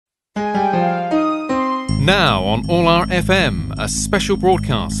Now on All Our FM, a special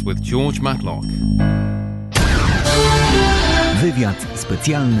broadcast with George Matlock. Wywiad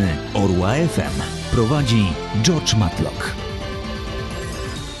specjalny Orła FM prowadzi George Matlock.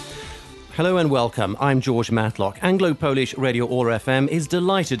 Hello and welcome. I'm George Matlock. Anglo-Polish Radio OR FM is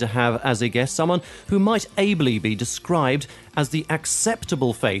delighted to have as a guest someone who might ably be described as the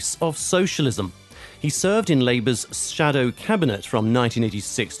acceptable face of socialism. He served in Labour's shadow cabinet from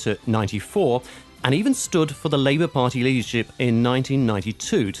 1986 to 94 and even stood for the Labour Party leadership in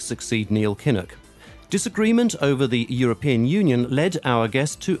 1992 to succeed Neil Kinnock. Disagreement over the European Union led our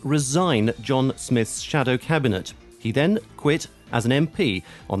guest to resign John Smith's shadow cabinet. He then quit as an MP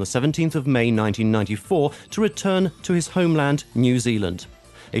on the 17th of May 1994 to return to his homeland, New Zealand.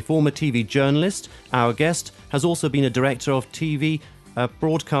 A former TV journalist, our guest has also been a director of TV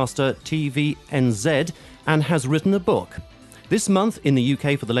broadcaster TVNZ and has written a book. This month in the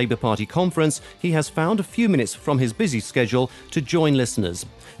UK for the Labour Party conference, he has found a few minutes from his busy schedule to join listeners.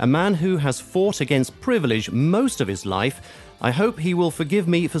 A man who has fought against privilege most of his life. I hope he will forgive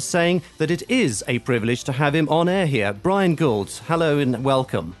me for saying that it is a privilege to have him on air here. Bryan Gould, hello and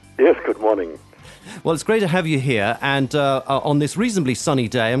welcome. Yes, good morning. Well, it's great to have you here, and on this reasonably sunny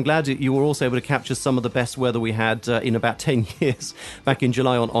day, I'm glad that you were also able to capture some of the best weather we had in about 10 years back in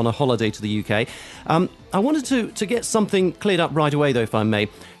July on a holiday to the UK. I wanted to get something cleared up right away, though, if I may.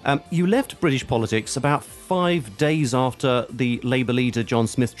 You left British politics about 5 days after the Labour leader John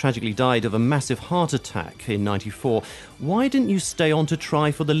Smith tragically died of a massive heart attack in '94. Why didn't you stay on to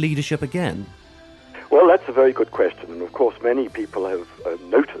try for the leadership again? Well, that's a very good question, and of course many people have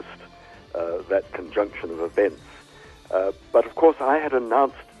noticed that conjunction of events. But of course I had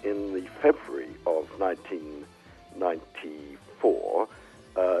announced in the February of 1994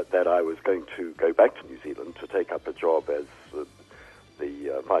 that I was going to go back to New Zealand to take up a job as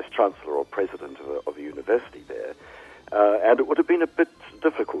the Vice-Chancellor or President of a university there. And it would have been a bit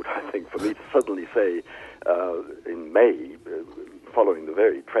difficult, I think, for me to suddenly say in May, following the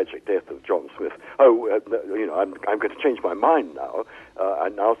very tragic death of John Smith, I'm going to change my mind now. I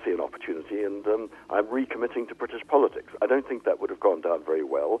now see an opportunity, and I'm recommitting to British politics. I don't think that would have gone down very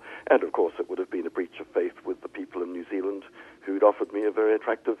well, and of course it would have been a breach of faith with the people in New Zealand who'd offered me a very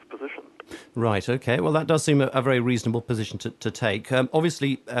attractive position. Right, OK. Well, that does seem a very reasonable position to take.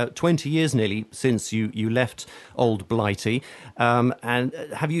 Obviously, 20 years nearly since you left Old Blighty, and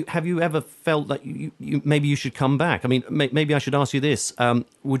have you ever felt that maybe you should come back? I mean, maybe I should ask you this.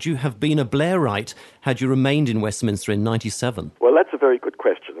 Would you have been a Blairite had you remained in Westminster in '97? Well, that's a very good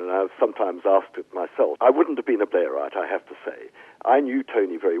question, and I've sometimes asked it myself. I wouldn't have been a Blairite, I have to say. I knew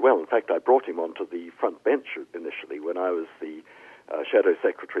Tony very well. In fact, I brought him onto the front bench initially when I was the Shadow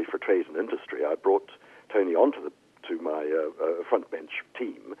Secretary for Trade and Industry. I brought Tony onto my front bench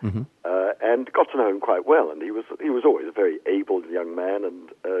team, and got to know him quite well. And he was always a very able young man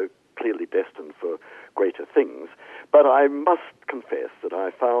and clearly destined for greater things. But I must confess that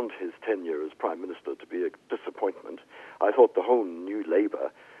I found his tenure as Prime Minister to be a disappointment. I thought the whole New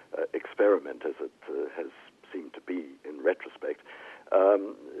Labour experiment, as it has seemed to be in retrospect,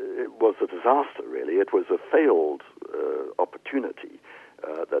 it was a disaster, really. It was a failed opportunity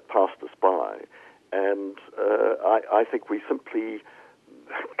that passed us by. And I think we simply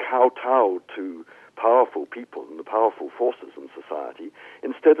kowtowed to powerful people and the powerful forces in society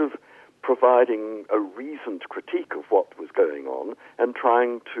instead of providing a reasoned critique of what was going on and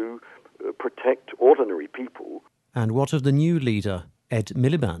trying to protect ordinary people. And what of the new leader, Ed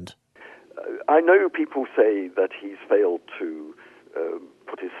Miliband? I know people say that he's failed to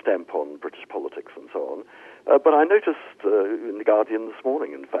put his stamp on British politics and so on, but I noticed in The Guardian this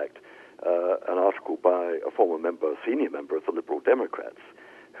morning, in fact, an article by a senior member of the Liberal Democrats,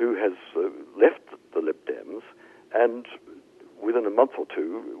 who has left the Lib Dems and within a month or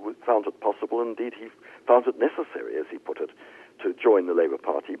two found it possible, indeed he found it necessary, as he put it, to join the Labour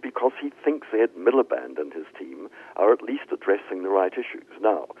Party because he thinks Ed Miliband and his team are at least addressing the right issues.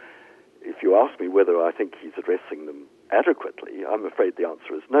 Now, if you ask me whether I think he's addressing them adequately, I'm afraid the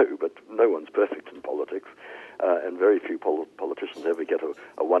answer is no, but no one's perfect in politics, and very few politicians ever get a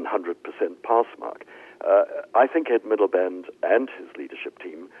 100% pass mark. I think Ed Miliband and his leadership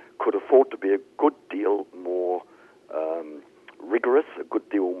team could afford to be a good deal more rigorous, a good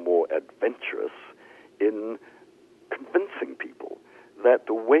deal more adventurous in convincing people that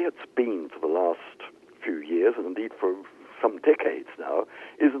the way it's been for the last few years, and indeed for some decades now,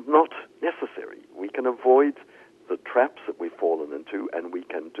 is not necessary. We can avoid the traps that we've fallen into, and we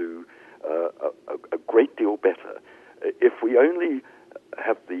can do a great deal better if we only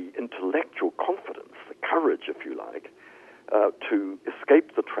have the intellectual confidence, the courage, if you like, to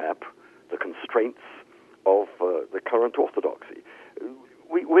escape the trap, the constraints, current orthodoxy.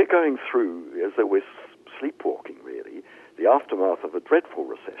 We're going through, as though we're sleepwalking, really, the aftermath of a dreadful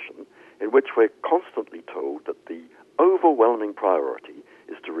recession in which we're constantly told that the overwhelming priority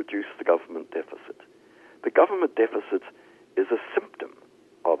is to reduce the government deficit. The government deficit is a symptom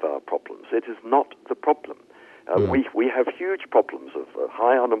of our problems. It is not the problem. We have huge problems of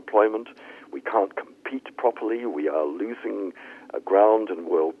high unemployment. We can't compete properly. We are losing ground in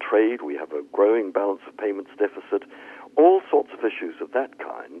world trade. We have a growing balance of payments deficit. All sorts of issues of that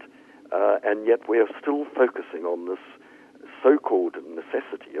kind, and yet we are still focusing on this so-called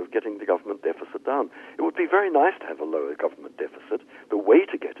necessity of getting the government deficit down. It would be very nice to have a lower government deficit. The way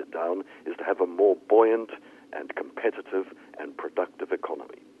to get it down is to have a more buoyant and competitive and productive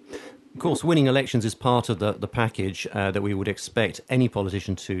economy. Of course, winning elections is part of the package that we would expect any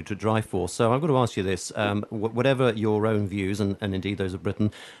politician to drive for. So I've got to ask you this. Whatever your own views, and indeed those of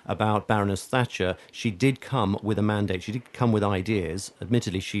Britain, about Baroness Thatcher, she did come with a mandate. She did come with ideas.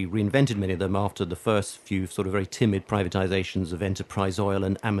 Admittedly, she reinvented many of them after the first few sort of very timid privatisations of Enterprise Oil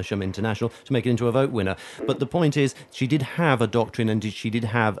and Amersham International to make it into a vote winner. But the point is, she did have a doctrine and she did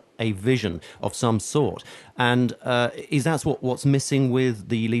have a vision of some sort. And is that what's missing with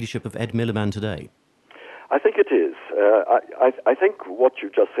the leadership of Ed Miliband today? I think it is. I think what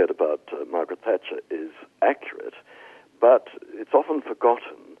you just said about Margaret Thatcher is accurate, but it's often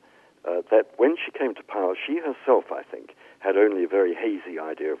forgotten that when she came to power, she herself, I think, had only a very hazy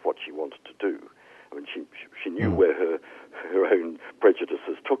idea of what she wanted to do. I mean, she knew where her own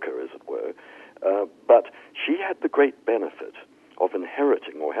prejudices took her, as it were, but she had the great benefit of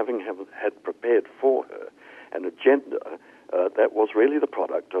inheriting or having had prepared for her an agenda that was really the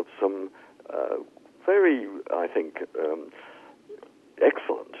product of some very, I think,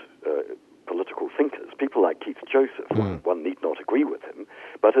 excellent political thinkers, people like Keith Joseph. One need not agree with him,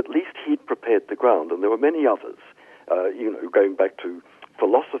 but at least he'd prepared the ground, and there were many others, going back to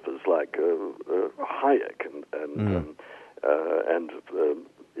philosophers like Hayek and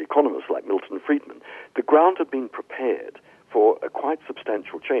economists like Milton Friedman. The ground had been prepared for a quite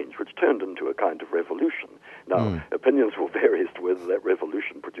substantial change, which turned into a kind of revolution. Now, opinions will vary as to whether that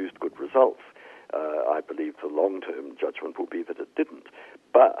revolution produced good results. I believe the long-term judgment will be that it didn't.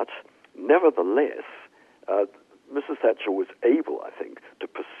 But nevertheless, Mrs. Thatcher was able, I think, to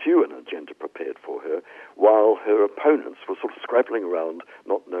pursue an agenda prepared for her, while her opponents were sort of scrabbling around,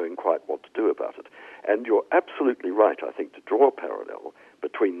 not knowing quite what to do about it. And you're absolutely right, I think, to draw a parallel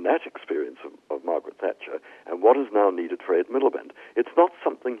between that experience of Margaret Thatcher and what is now needed for Ed Miliband. It's not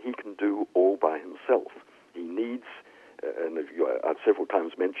something he can do all by himself. He needs, and I've several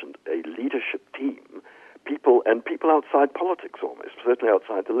times mentioned, a leadership team, people outside politics almost, certainly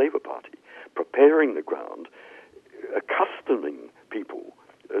outside the Labour Party, preparing the ground, accustoming people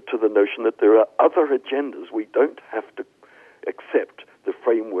to the notion that there are other agendas. We don't have to accept the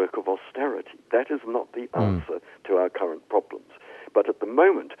framework of austerity. That is not the answer to our current problems. But at the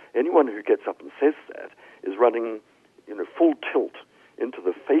moment, anyone who gets up and says that is running, full tilt into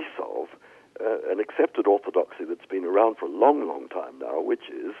the face of an accepted orthodoxy that's been around for a long, long time now, which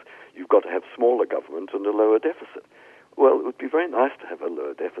is you've got to have smaller government and a lower deficit. Well, it would be very nice to have a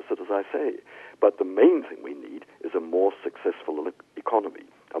lower deficit, as I say, but the main thing we need is a more successful economy.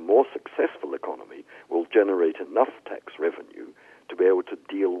 A more successful economy will generate enough tax revenue to be able to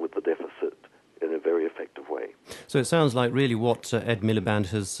deal with the deficit in a very effective way. So it sounds like really what Ed Miliband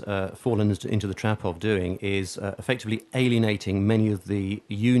has fallen into the trap of doing is effectively alienating many of the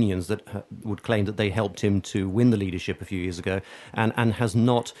unions that would claim that they helped him to win the leadership a few years ago, and has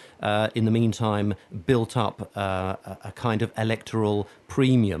not, in the meantime, built up a kind of electoral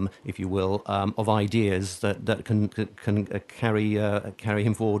premium, if you will, of ideas that can carry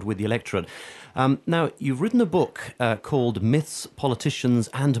him forward with the electorate. Now, you've written a book called Myths, Politicians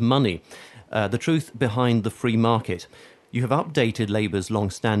and Money. The Truth Behind the Free Market. You have updated Labour's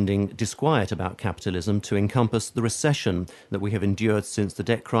long-standing disquiet about capitalism to encompass the recession that we have endured since the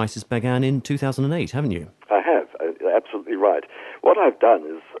debt crisis began in 2008, haven't you? I have, absolutely right. What I've done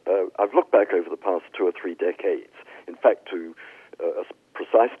is I've looked back over the past 2 or 3 decades, in fact to a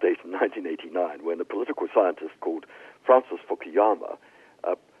precise date in 1989, when a political scientist called Francis Fukuyama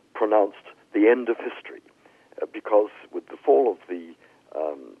pronounced the end of history, because with the fall of the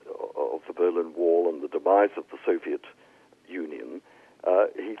Berlin Wall and the demise of the Soviet Union,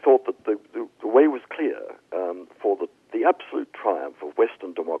 he thought that the way was clear for the absolute triumph of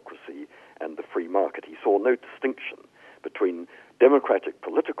Western democracy and the free market. He saw no distinction between democratic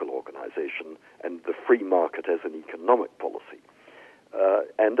political organization and the free market as an economic policy.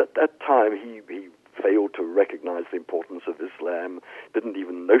 And at that time, he failed to recognize the importance of Islam, didn't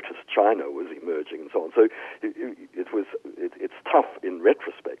even know noticed China was emerging and so on. So it's tough in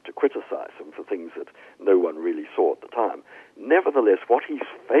retrospect to criticize him for things that no one really saw at the time. Nevertheless, what he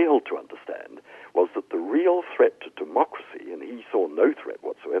failed to understand was that the real threat to democracy, and he saw no threat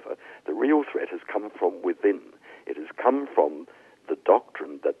whatsoever, the real threat has come from within. It has come from the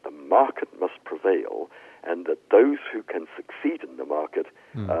doctrine that the market must prevail and that those who can succeed in the market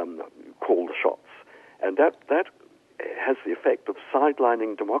call the shots. And that has the effect of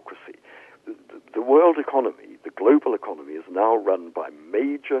sidelining democracy. The world economy, the global economy, is now run by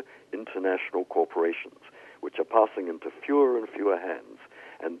major international corporations, which are passing into fewer and fewer hands.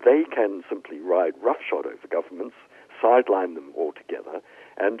 And they can simply ride roughshod over governments, sideline them altogether,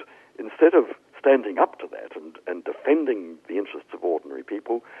 and instead of standing up to that and defending the interests of ordinary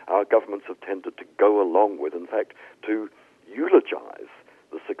people, our governments have tended to go along with, in fact, to eulogize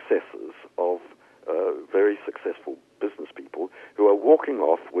the successes of very successful business people who are walking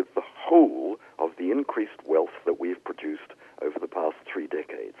off with the whole of the increased wealth that we've produced over the past 3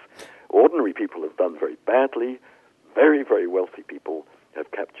 decades. Ordinary people have done very badly. Very, very wealthy people have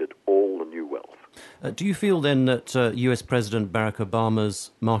captured all the new wealth. Do you feel then that US President Barack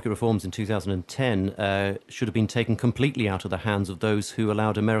Obama's market reforms in 2010 should have been taken completely out of the hands of those who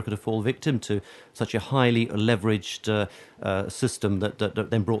allowed America to fall victim to such a highly leveraged system that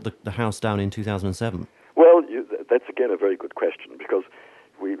then brought the house down in 2007? Well, that's again a very good question, because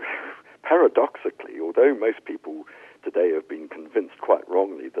paradoxically, although most people today have been convinced quite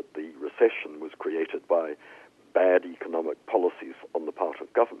wrongly that the recession was created by bad economic policies on the part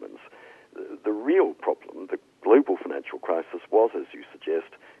of governments, the real problem, the global financial crisis, was, as you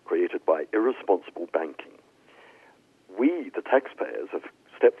suggest, created by irresponsible banking. We, the taxpayers, have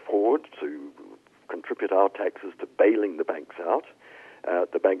stepped forward to contribute our taxes to bailing the banks out.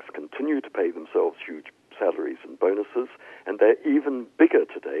 The banks continue to pay themselves huge salaries and bonuses, and they're even bigger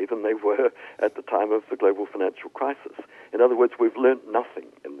today than they were at the time of the global financial crisis. In other words, we've learnt nothing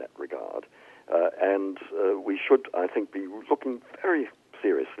in that regard, and we should, I think, be looking very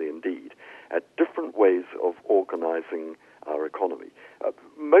seriously indeed at different ways of organizing our economy.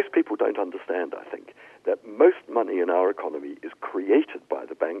 Most people don't understand, I think, that most money in our economy is created by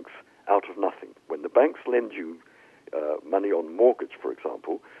the banks out of nothing. When the banks lend you money on mortgage, for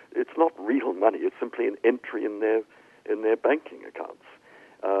example, it's not real money. It's simply an entry in their banking accounts.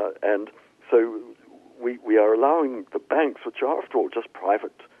 And so we are allowing the banks, which are, after all, just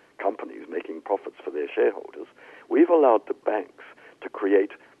private companies making profits for their shareholders, we've allowed the banks to create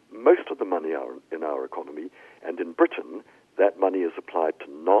most of the money in our economy, and in Britain, that money is applied to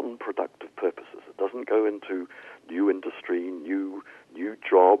non-productive purposes. It doesn't go into new industry, new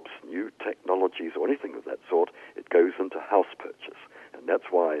jobs, new technologies, or anything of that sort. It goes into house purchase. And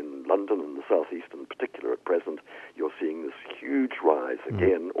that's why in London and the South East in particular at present, you're seeing this huge rise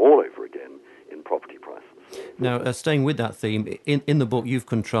again, all over again, in property prices. Now, staying with that theme, in the book you've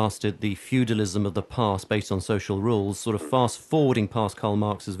contrasted the feudalism of the past based on social rules, sort of fast-forwarding past Karl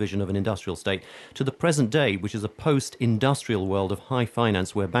Marx's vision of an industrial state, to the present day, which is a post-industrial world of high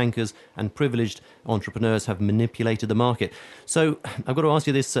finance where bankers and privileged entrepreneurs have manipulated the market. So I've got to ask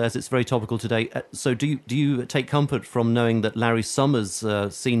you this, as it's very topical today. So do you take comfort from knowing that Larry Summers,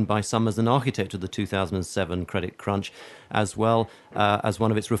 seen by some as an architect of the 2007 credit crunch, as well as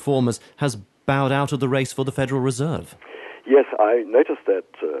one of its reformers, has bowed out of the race for the Federal Reserve? Yes, I noticed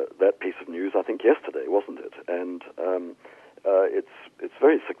that piece of news, I think yesterday, wasn't it? And it's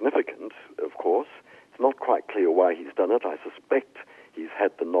very significant, of course. It's not quite clear why he's done it. I suspect he's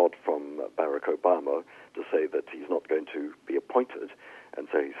had the nod from Barack Obama to say that he's not going to be appointed, and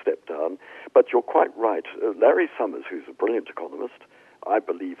so he stepped down. But you're quite right. Larry Summers, who's a brilliant economist, I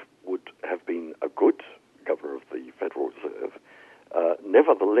believe would have been a good governor of the Federal Reserve,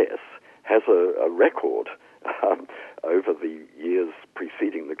 nevertheless has a record over the years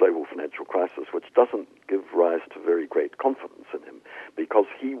preceding the global financial crisis, which doesn't give rise to very great confidence in him, because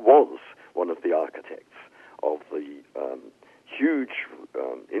he was one of the architects of the huge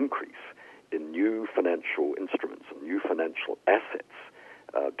increase in new financial instruments and new financial assets,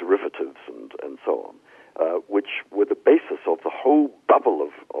 derivatives and so on, which were the basis of the whole bubble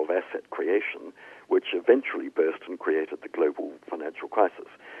of asset creation, which eventually burst and created the global financial crisis.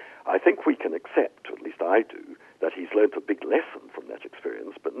 I think we can accept, at least I do, that he's learned a big lesson from that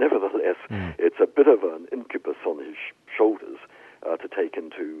experience, but nevertheless, it's a bit of an incubus on his shoulders to take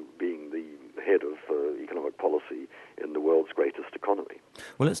into being the head of economic policy in the world's greatest economy.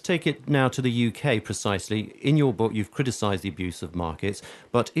 Well, let's take it now to the UK precisely. In your book, you've criticised the abuse of markets,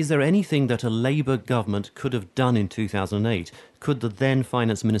 but is there anything that a Labour government could have done in 2008? Could the then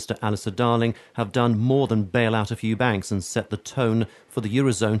Finance Minister Alistair Darling have done more than bail out a few banks and set the tone for the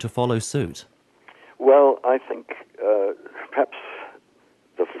Eurozone to follow suit? Well, I think perhaps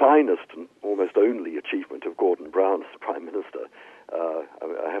the finest and almost only achievement of Gordon Brown as Prime Minister.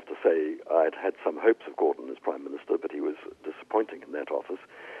 I have to say I'd had some hopes of Gordon as Prime Minister, but he was disappointing in that office.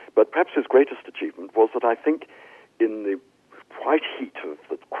 But perhaps his greatest achievement was that I think in the white heat of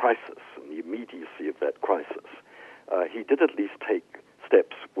the crisis and the immediacy of that crisis, he did at least take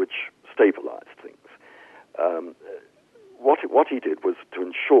steps which stabilized things. What he did was to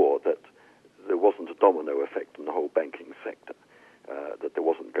ensure that there wasn't a domino effect in the whole banking sector, that there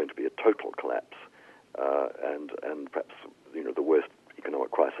wasn't going to be a total collapse, and perhaps the worst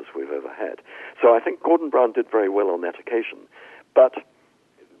economic crisis we've ever had. So I think Gordon Brown did very well on that occasion. But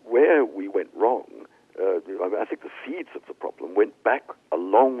where we went wrong, I think the seeds of the problem went back a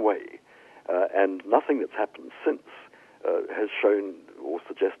long way, and nothing that's happened since has shown or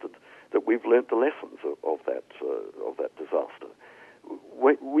suggested that we've learnt the lessons of that disaster.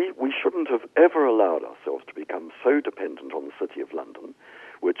 We shouldn't have ever allowed ourselves to become so dependent on the City of London,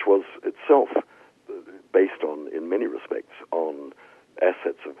 which was itself based on, in many respects, on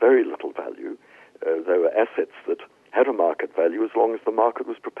assets of very little value. They were assets that had a market value as long as the market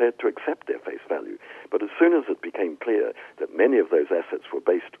was prepared to accept their face value. But as soon as it became clear that many of those assets were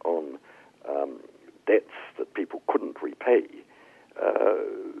based on debts that people couldn't repay,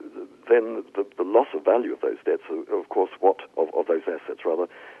 then the loss of value of those debts, of course, of those assets rather,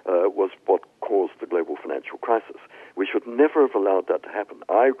 was what caused the global financial crisis. We should never have allowed that to happen.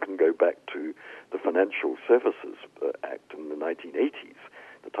 I can go back to the Financial Services Act in the 1980s,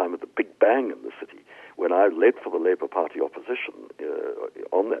 the time of the Big Bang in the city, when I led for the Labour Party opposition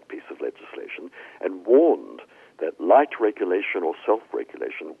on that piece of legislation and warned that light regulation or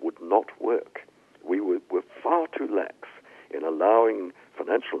self-regulation would not work. We were far too lax in allowing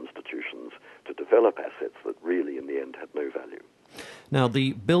financial institutions to develop assets that really, in the end, had no value. Now,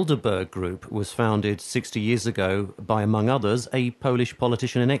 the Bilderberg Group was founded 60 years ago by, among others, a Polish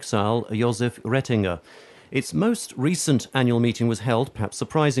politician in exile, Józef Rettinger. Its most recent annual meeting was held, perhaps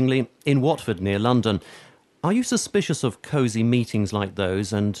surprisingly, in Watford, near London. Are you suspicious of cosy meetings like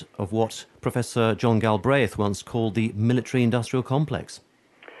those and of what Professor John Galbraith once called the military-industrial complex?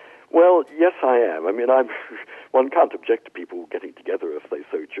 Well, yes, I am. I mean, one can't object to people getting together if they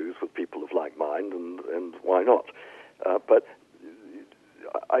so choose with people of like mind, and why not? But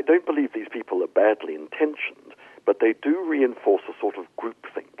I don't believe these people are badly intentioned, but they do reinforce a sort of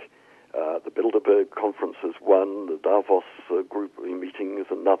groupthink. The Bilderberg conference is one, the Davos group meeting is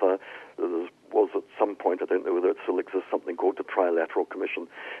another. There was at some point, I don't know whether it still exists, something called the Trilateral Commission.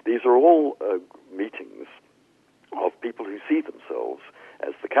 These are all meetings of people who see themselves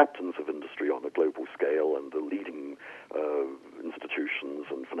as the captains of industry on a global scale and the leading institutions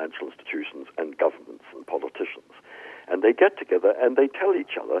and financial institutions and governments and politicians. And they get together and they tell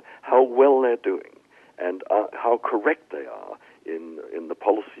each other how well they're doing and how correct they are in the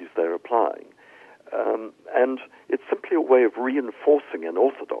policies they're applying. And it's simply a way of reinforcing an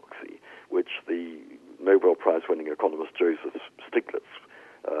orthodoxy which the Nobel Prize-winning economist Joseph Stiglitz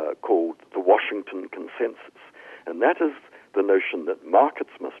called the Washington Consensus. And that is the notion that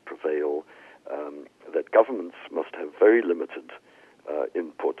markets must prevail, that governments must have very limited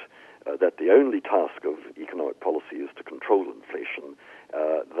input, that the only task of economic policy is to control inflation,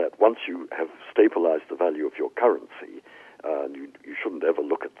 that once you have stabilized the value of your currency, you shouldn't ever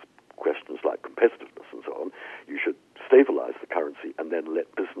look at questions like competitiveness and so on, you should stabilize the currency and then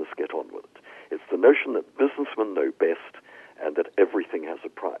let business get on with it. It's the notion that businessmen know best and that everything has a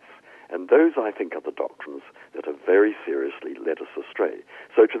price. And those, I think, are the doctrines that have very seriously led us astray.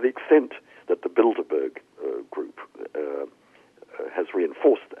 So to the extent that the Bilderberg group has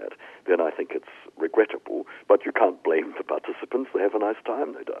reinforced that, then I think it's regrettable. But you can't blame the participants. They have a nice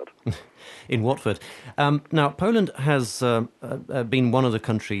time, no doubt. In Watford. Now, Poland has been one of the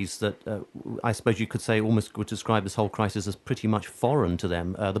countries that I suppose you could say almost would describe this whole crisis as pretty much foreign to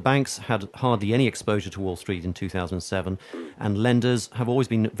them. The banks had hardly any exposure to Wall Street in 2007, and lenders have always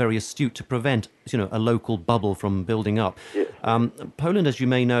been very astute to prevent, a local bubble from building up. Yes. Poland, as you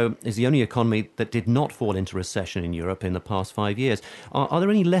may know, is the only economy that did not fall into recession in Europe in the past 5 years. Are there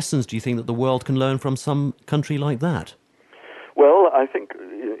any lessons, do you think, that the world can learn from some country like that? Well, I think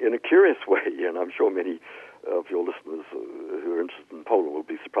in a curious way, and I'm sure many of your listeners who are are interested in Poland will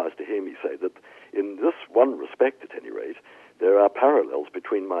be surprised to hear me say that in this one respect, at any rate, there are parallels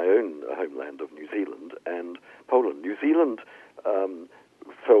between my own homeland of New Zealand and Poland. New Zealand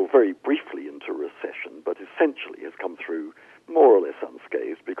fell very briefly into recession, but essentially has come through more or less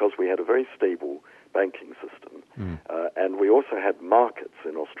unscathed because we had a very stable banking system, and we also had markets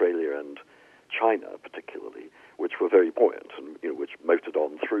in Australia and China, particularly, which were very buoyant and which motored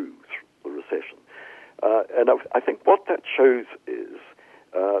on through the recession. And I think what that shows is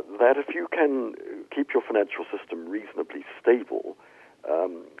that if you can keep your financial system reasonably stable,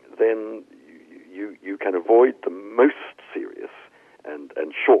 then you can avoid the most serious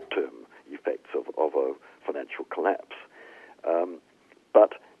and short-term effects of a financial collapse.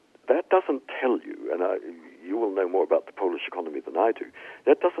 But that doesn't tell you, and you will know more about the Polish economy than I do,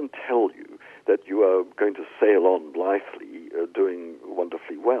 that doesn't tell you that you are going to sail on blithely, doing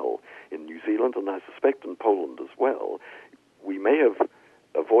wonderfully well in New Zealand, and I suspect in Poland as well. We may have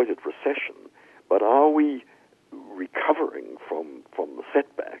avoided recession, but are we recovering from the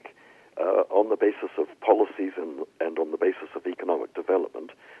setback on the basis of policies and on the basis of economic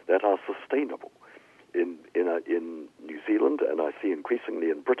development that are sustainable? In New Zealand, and I see increasingly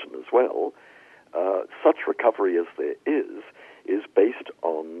in Britain as well, such recovery as there is based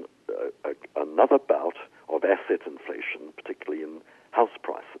on another bout of asset inflation, particularly in house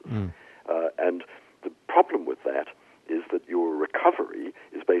prices. And the problem with that is that your recovery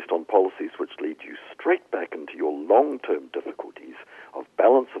is based on policies which lead you straight back into your long-term difficulties of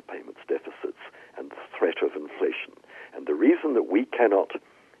balance of payments deficits and the threat of inflation. And the reason that we cannot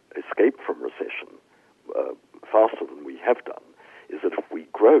escape from recession faster than we have done is that if we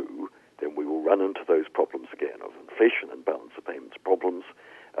grow, then we will run into those problems again of inflation and balance of payments problems,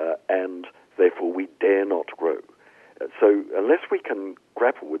 and therefore we dare not grow. So unless we can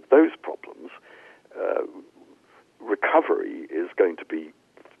grapple with those problems, recovery is going to be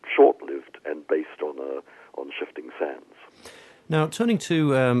short-lived and based on shifting sands. Now, turning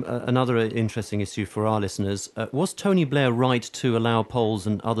to another interesting issue for our listeners, was Tony Blair right to allow Poles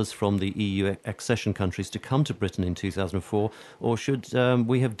and others from the EU accession countries to come to Britain in 2004, or should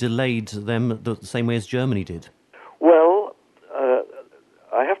we have delayed them the same way as Germany did? Well,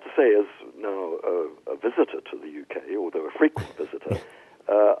 I have to say, as now a visitor to the UK, although a frequent visitor,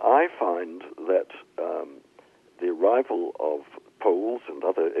 I find that the arrival of Poles and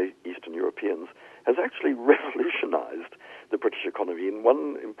other Eastern Europeans has actually revolutionized the British economy in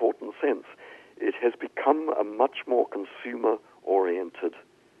one important sense. It has become a much more consumer-oriented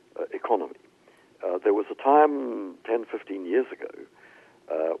economy. There was a time 10, 15 years ago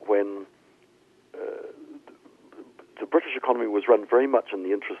when the British economy was run very much in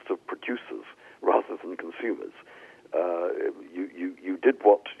the interest of producers rather than consumers. You did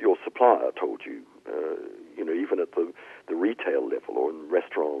what your supplier told you, even at the retail level or in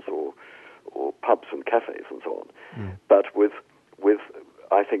restaurants or pubs and cafes and so on. But with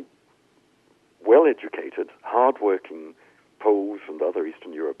I think well-educated, hard-working Poles and other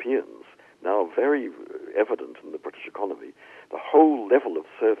Eastern Europeans, now very evident in the British economy, the whole level of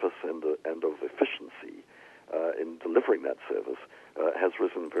service and of efficiency in delivering that service has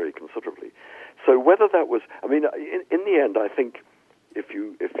risen very considerably. So whether that was, in the end, I think if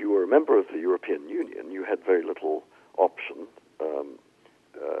you were a member of the European Union, you had very little option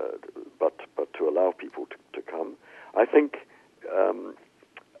but to allow people to come. I think.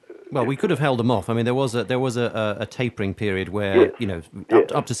 Well, we could have held them off. I mean, there was a tapering period where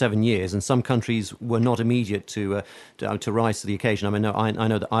up to 7 years, and some countries were not immediate to rise to the occasion. I mean, I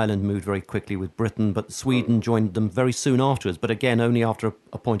know that Ireland moved very quickly with Britain, but Sweden joined them very soon afterwards. But again, only after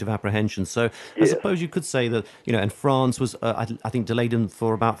a point of apprehension. So I suppose you could say that and France was I think delayed them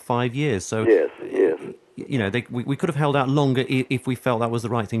for about 5 years. So yes. We could have held out longer if we felt that was the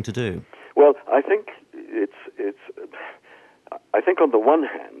right thing to do. Well, I think I think on the one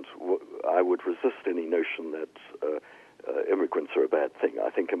hand, I would resist any notion that immigrants are a bad thing. I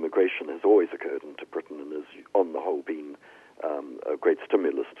think immigration has always occurred into Britain and has, on the whole, been a great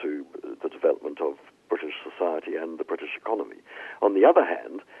stimulus to the development of British society and the British economy. On the other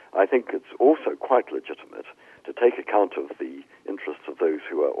hand, I think it's also quite legitimate to take account of the interests of those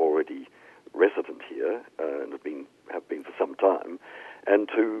who are already resident here and have been for some time, and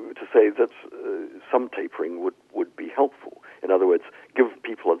to say that some tapering would be helpful. In other words, give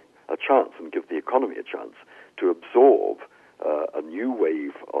people a chance and give the economy a chance to absorb a new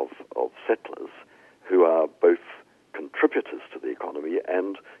wave of settlers who are both contributors to the economy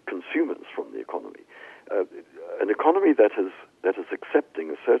and consumers from the economy. An economy that is accepting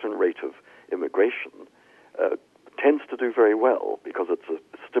a certain rate of immigration tends to do very well because it's a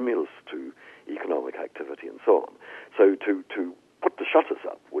stimulus to economic activity and so on. So to put the shutters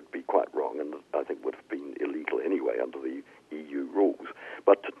up would be quite wrong, and I think would have been illegal anyway under the EU rules.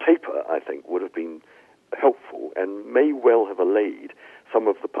 But to taper, I think, would have been helpful and may well have allayed some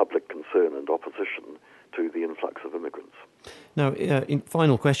of the public concern and opposition to the influx of immigrants. Now,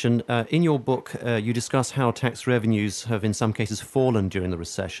 final question. In your book, you discuss how tax revenues have in some cases fallen during the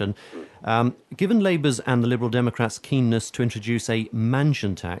recession. Given Labour's and the Liberal Democrats' keenness to introduce a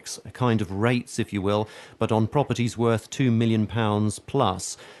mansion tax, a kind of rates, if you will, but on properties worth £2 million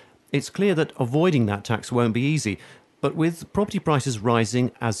plus, it's clear that avoiding that tax won't be easy. But with property prices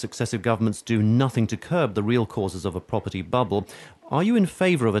rising as successive governments do nothing to curb the real causes of a property bubble, are you in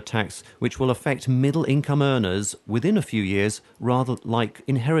favour of a tax which will affect middle-income earners within a few years, rather like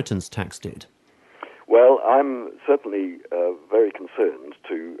inheritance tax did? Well, I'm certainly very concerned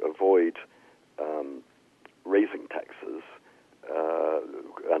to avoid raising taxes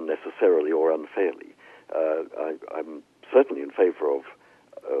unnecessarily or unfairly. I'm certainly in favour of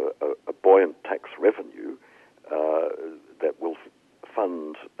a buoyant tax revenue that will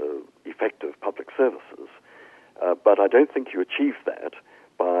fund effective public services. But I don't think you achieve that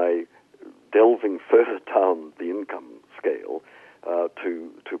by delving further down the income scale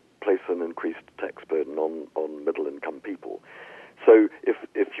to place an increased tax burden on middle-income people. So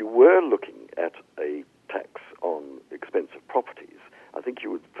if you were looking at a tax on expensive properties, I think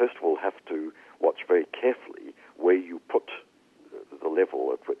you would first of all have to watch very carefully where you put the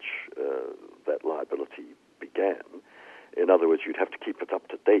level at which that liability began. In other words, you'd have to keep it up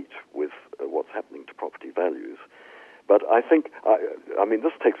to date with what's happening to property values. But I think, I mean,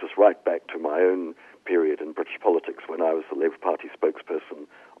 this takes us right back to my own period in British politics when I was the Labour Party spokesperson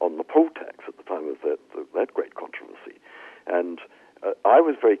on the poll tax at the time of that great controversy. And I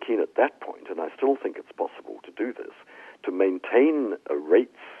was very keen at that point, and I still think it's possible to do this, to maintain a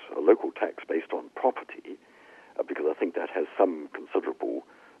local tax based on property, because I think that has some considerable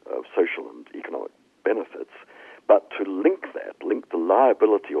social and economic benefits, but to link the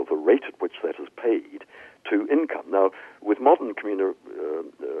liability or the rate at which that is paid to income. Now, with modern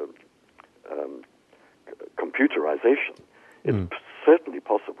computerization, it's certainly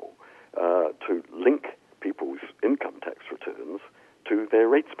possible to link people's income tax returns to their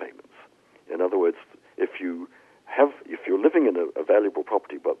rates payments. In other words, if you're living in a valuable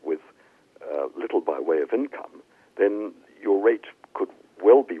property but with little by way of income, then your rate could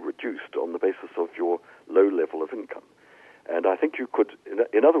well be reduced on the basis of your low level of income. And I think you could,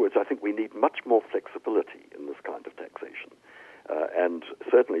 in other words, I think we need much more flexibility in this kind of taxation. And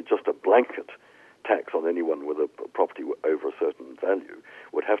certainly just a blanket tax on anyone with a property over a certain value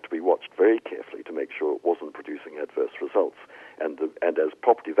would have to be watched very carefully to make sure it wasn't producing adverse results. And as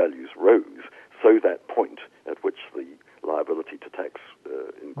property values rose, so that point at which the liability to tax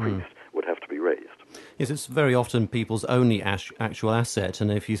increased would have to be raised. Yes, it's very often people's only actual asset,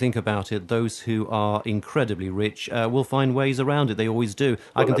 and if you think about it, those who are incredibly rich will find ways around it. They always do.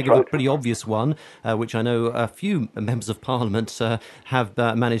 I can think of a pretty obvious one, which I know a few members of Parliament have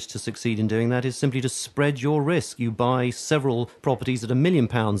managed to succeed in doing. That is simply to spread your risk. You buy several properties at £1 million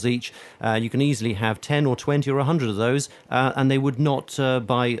each. You can easily have 10 or 20 or 100 of those, and they would not,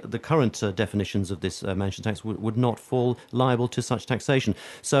 by the current definitions of this mansion tax, would not fall liable to such taxation.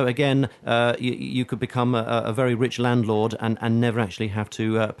 So again, you could become a very rich landlord and never actually have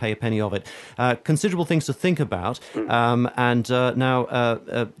to pay a penny of it. Considerable things to think about. And now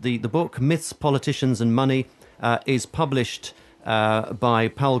the book Myths, Politicians and Money is published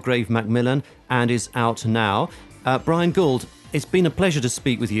by Palgrave Macmillan and is out now. Bryan Gould, it's been a pleasure to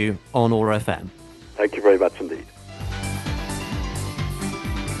speak with you on OAR FM. Thank you very much.